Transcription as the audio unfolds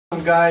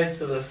Welcome guys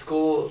to the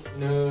school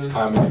news.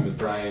 Hi, my name is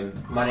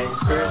Brian. My name is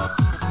Chris.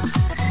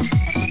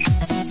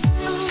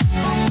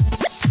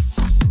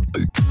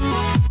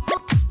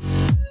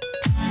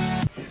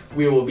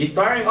 We will be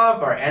starting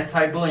off our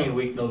anti-bullying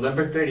week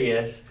November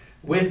 30th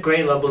with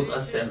grade levels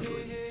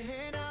assemblies.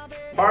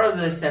 Part of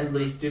the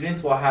assembly,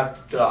 students will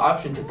have the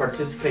option to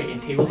participate in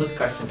table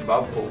discussions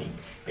about bullying.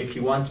 If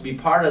you want to be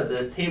part of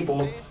this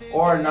table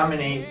or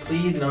nominate,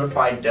 please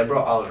notify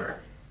Deborah Oliver.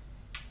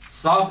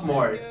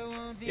 Sophomores,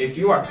 if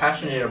you are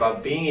passionate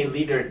about being a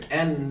leader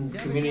and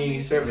community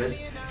service,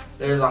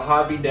 there's a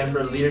Hobby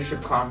Denver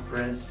Leadership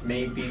Conference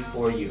may be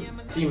for you.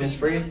 See Ms.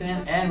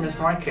 Ferguson and Ms.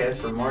 Marquez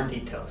for more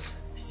details.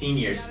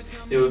 Seniors,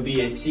 there will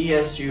be a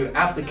CSU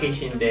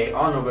application day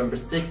on November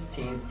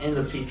 16th in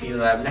the PC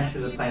lab next to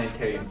the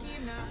planetarium.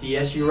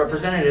 CSU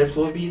representatives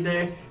will be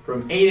there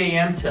from 8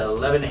 a.m. to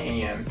 11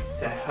 a.m.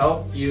 to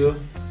help you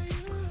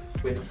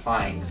with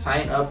applying.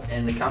 Sign up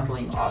in the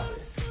counseling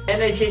office.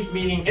 NHH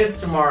meeting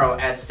is tomorrow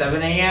at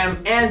 7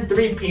 a.m. and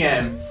 3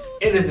 p.m.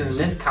 It is in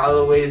Miss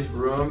Calloway's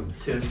room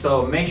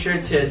so make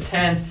sure to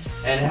attend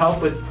and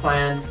help with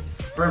plans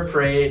for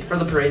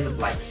the parades of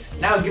lights.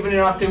 Now giving it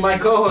off to my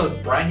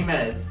co-host, Brian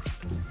Jimenez.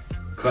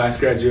 Class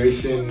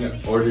graduation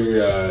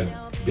order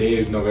day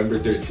is November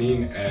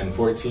 13 and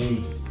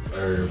 14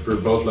 for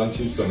both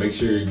lunches, so make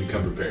sure you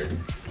come prepared.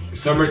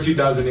 Summer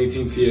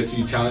 2018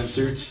 CSU Talent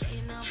Search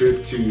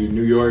trip to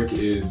New York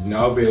is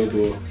now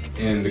available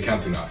in the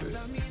counseling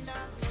office.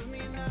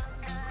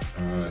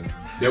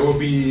 There will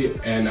be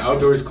an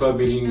outdoors club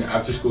meeting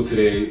after school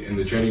today in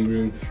the training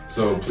room,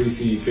 so please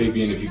see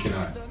Fabian if you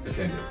cannot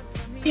attend it.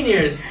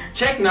 Seniors,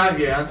 check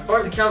Navia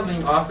or the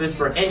counseling office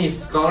for any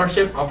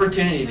scholarship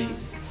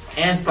opportunities.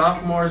 And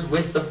sophomores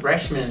with the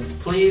freshmen,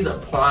 please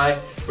apply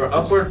for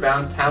Upward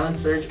Bound Talent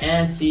Search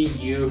and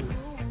CU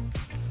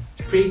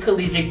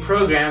pre-collegiate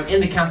program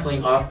in the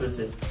counseling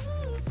offices.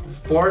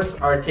 Spots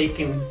are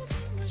taken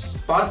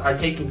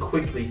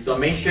quickly, so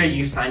make sure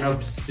you sign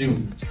up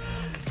soon.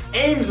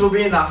 Ames will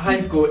be in the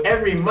high school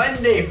every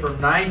Monday from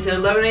 9 to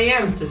 11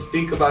 a.m. to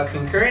speak about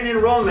concurrent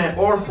enrollment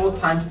or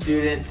full-time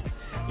student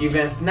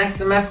events next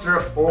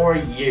semester or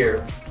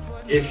year.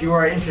 If you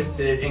are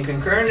interested in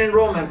concurrent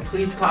enrollment,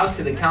 please talk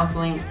to the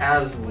counseling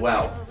as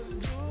well.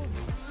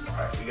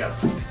 Alright, we got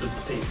to flip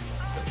the tape.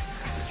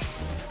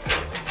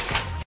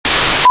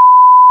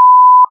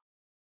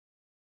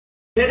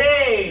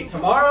 Today,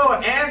 tomorrow,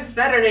 and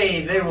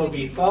Saturday, there will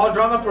be fall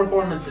drama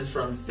performances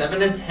from 7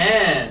 to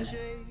 10.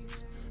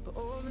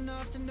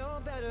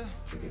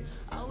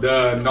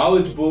 The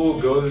Knowledge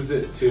Bowl goes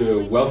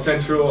to Wells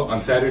Central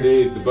on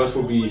Saturday. The bus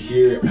will be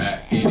here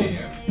at 8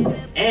 a.m.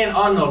 And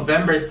on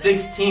November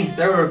 16th,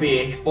 there will be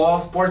a fall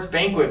sports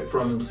banquet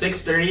from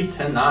 6:30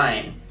 to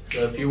 9.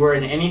 So if you were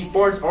in any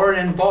sports or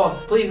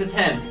involved, please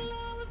attend.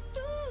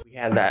 We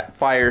had that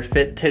fire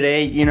fit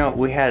today. You know,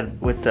 we hit him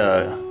with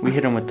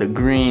the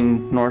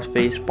green North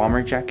Face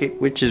bomber jacket,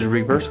 which is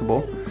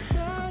reversible.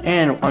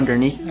 And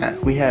underneath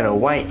that, we had a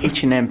white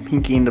H&M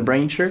Pinky in the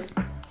Brain shirt,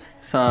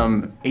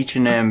 some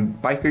H&M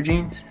biker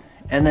jeans,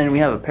 and then we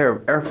have a pair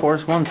of Air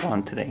Force Ones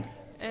on today.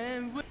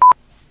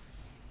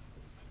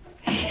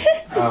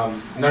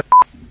 No,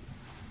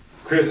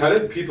 Chris, how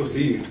did people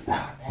see you?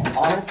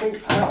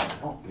 Honestly, I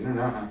don't know. You don't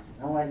know, huh?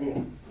 No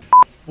idea.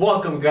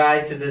 Welcome,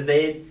 guys, to the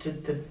day.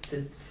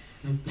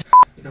 You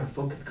gotta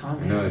focus, calm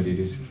down. No, dude,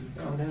 just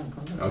Calm down,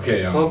 calm down.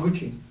 okay. It's all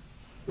Gucci.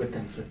 With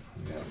them.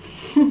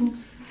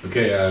 Yeah.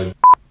 Okay.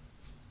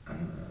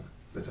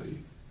 That's how you.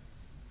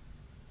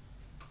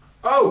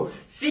 Oh,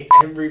 see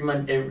every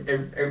Monday.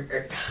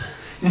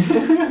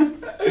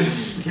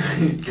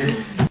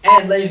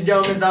 And ladies and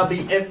gentlemen, that'll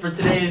be it for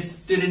today's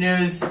student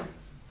news.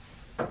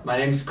 My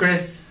name's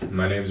Chris.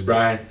 My name's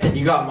Brian. And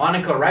you got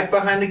Monica right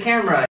behind the camera.